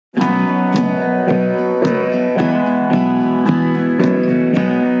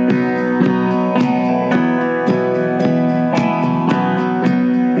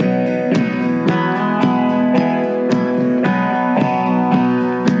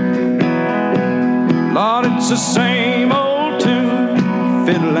It's the same old tune,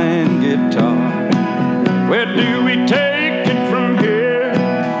 fiddle and guitar. Where do we take it from here?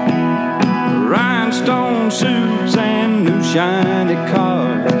 Rhinestone suits and new shiny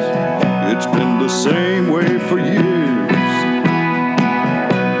cars. It's been the same way for years.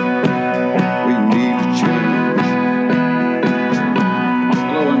 We need to change.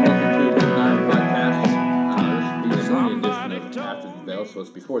 Hello and welcome to the Iron Podcast. This will be the Monday edition of After the Bell, so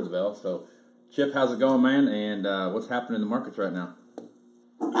it's before the bell. So, Chip, how's it going, man? And what's happening in the markets right now?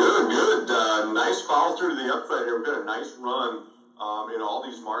 Good. Nice follow through to the upside here. We've got a nice run in all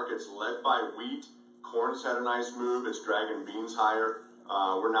these markets, led by wheat. Corn's had a nice move. It's dragging beans higher.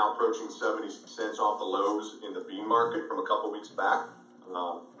 We're now approaching 70 cents off the lows in the bean market from a couple weeks back.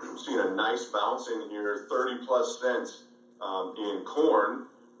 Seeing a nice bounce in here, 30 plus cents in corn.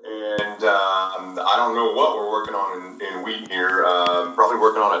 And I don't know what we're working on in wheat here. Probably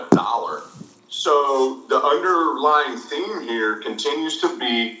working on $1. So the underlying theme here continues to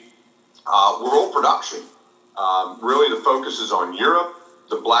be world production. Really the focus is on Europe,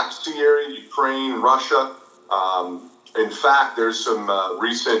 the Black Sea area, Ukraine, Russia. In fact, there's some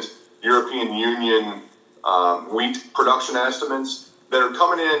recent European Union wheat production estimates that are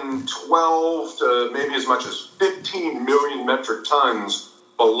coming in 12 to maybe as much as 15 million metric tons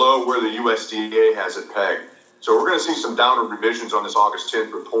below where the USDA has it pegged. So we're going to see some downward revisions on this August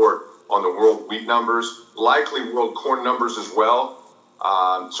 10th report on the world wheat numbers, likely world corn numbers as well.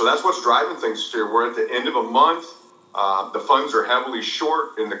 So that's what's driving things here. We're at the end of a month. The funds are heavily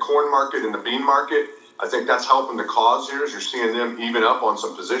short in the corn market and the bean market. I think that's helping the cause here as you're seeing them even up on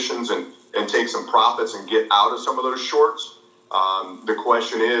some positions and take some profits and get out of some of those shorts. The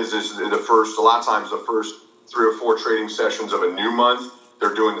question is a lot of times the first 3 or 4 trading sessions of a new month,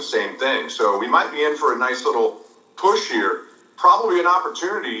 they're doing the same thing. So we might be in for a nice little push here. Probably an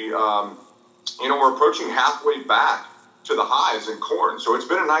opportunity. We're approaching halfway back to the highs in corn. So it's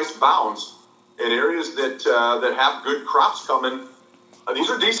been a nice bounce in areas that have good crops coming. These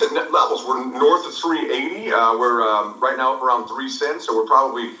are decent net levels. We're north of 380. We're right now up around 3 cents. So we're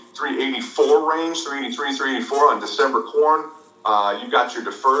probably 384 range, 383, 384 on December corn. You've got your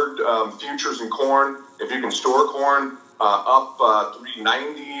deferred futures in corn. If you can store corn, up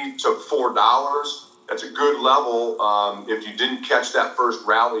 $3.90 to $4. That's a good level if you didn't catch that first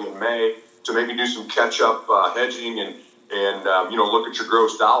rally in May to maybe do some catch-up hedging and look at your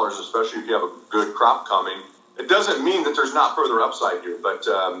gross dollars, especially if you have a good crop coming. It doesn't mean that there's not further upside here, but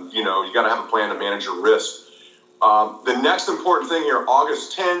you got to have a plan to manage your risk. The next important thing here,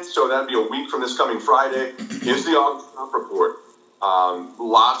 August 10th, so that'd be a week from this coming Friday, is the August crop report.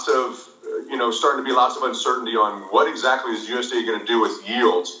 Starting to be lots of uncertainty on what exactly is USDA going to do with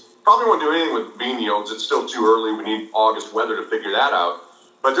yields. Probably won't do anything with bean yields. It's still too early. We need August weather to figure that out.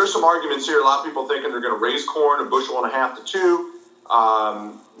 But there's some arguments here. A lot of people thinking they're going to raise corn 1.5 bushels to 2.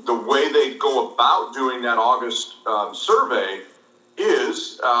 The way they go about doing that August survey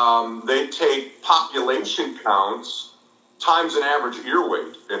is they take population counts times an average ear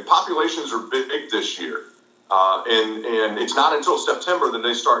weight. And populations are big this year. And it's not until September that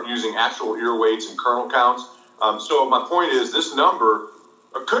they start using actual ear weights and kernel counts. So my point is this number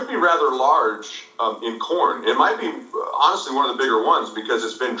could be rather large in corn. It might be, honestly, one of the bigger ones because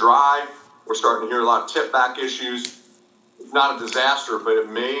it's been dry. We're starting to hear a lot of tip back issues. Not a disaster, but it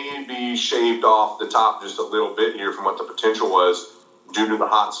may be shaved off the top just a little bit here from what the potential was due to the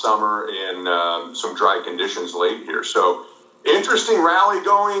hot summer and some dry conditions late here. So interesting rally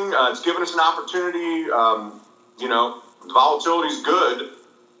going. It's given us an opportunity. The volatility is good.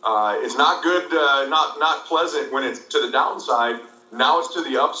 It's not good, not pleasant when it's to the downside. Now it's to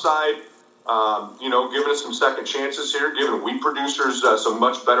the upside, giving us some second chances here, giving wheat producers some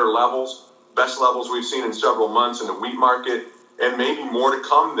much better levels, best levels we've seen in several months in the wheat market, and maybe more to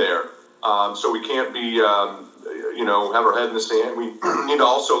come there. So we can't be, have our head in the sand. We need to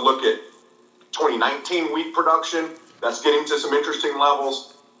also look at 2019 wheat production. That's getting to some interesting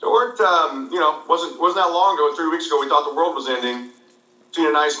levels. So we're at, wasn't that long ago, 3 weeks ago, we thought the world was ending. Seen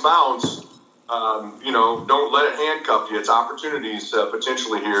a nice bounce. Don't let it handcuff you. It's opportunities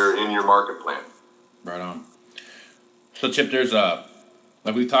potentially here in your market plan. Right on. So, Chip, there's like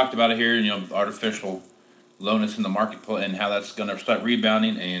we talked about it here, artificial lowness in the market and how that's going to start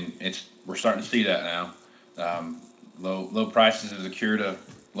rebounding, and we're starting to see that now. Low prices is a cure to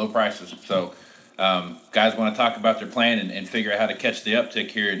low prices. So, guys want to talk about their plan and figure out how to catch the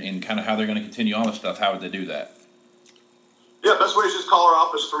uptick here and kind of how they're going to continue on with stuff. How would they do that? Yeah, best way is just call our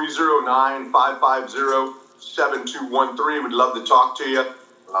office, 309-550-7213. We'd love to talk to you.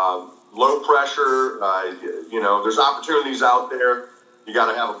 Low pressure, there's opportunities out there. You got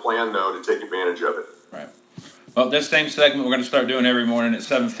to have a plan, though, to take advantage of it. Right. Well, this same segment we're going to start doing every morning at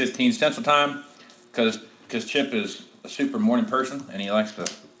 7:15 Central Time, because Chip is a super morning person and he likes to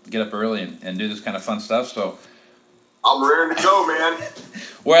get up early and do this kind of fun stuff. So I'm raring to go, man.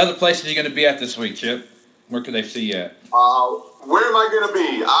 Where other places are you going to be at this week, Chip? Where could they see you at? Where am I going to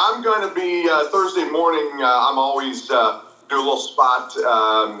be? I'm going to be Thursday morning. I'm always do a little spot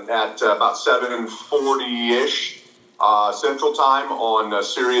at about 7:40-ish Central Time on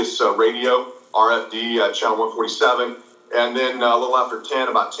Sirius Radio. RFD channel 147, and then a little after 10,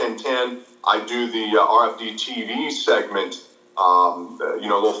 about 10:10, I do the RFD TV segment, a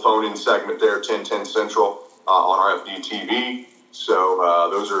little phone-in segment there, 10:10 Central on RFD TV. So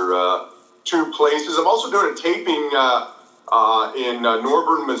those are two places. I'm also doing a taping in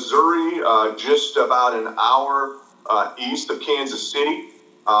Norburn, Missouri, just about an hour east of Kansas City.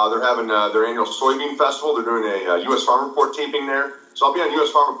 They're having their annual soybean festival. They're doing a U.S. Farm Report taping there. So I'll be on U.S.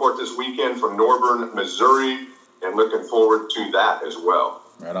 Farm Report this weekend from Norburn, Missouri, and looking forward to that as well.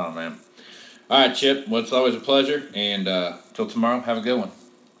 Right on, man. All right, Chip. Well, it's always a pleasure. And till tomorrow, have a good one.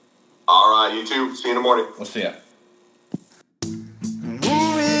 All right, you too. See you in the morning. We'll see ya.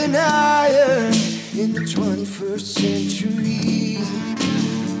 Moving higher in the 21st century.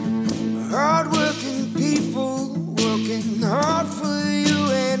 Hard work.